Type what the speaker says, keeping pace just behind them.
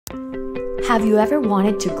Have you ever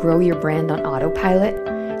wanted to grow your brand on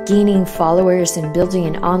autopilot, gaining followers and building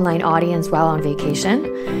an online audience while on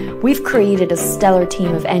vacation? We've created a stellar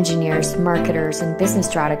team of engineers, marketers, and business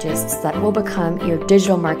strategists that will become your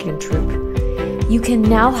digital marketing troupe. You can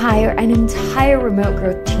now hire an entire remote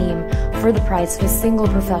growth team for the price of a single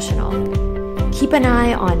professional. Keep an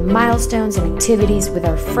eye on milestones and activities with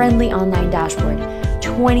our friendly online dashboard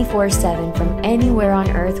 24/7 from anywhere on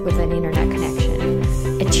earth with an internet connection.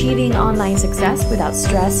 Achieving online success without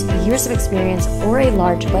stress, years of experience, or a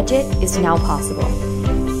large budget is now possible.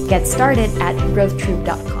 Get started at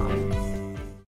GrowthtroopVideo.com.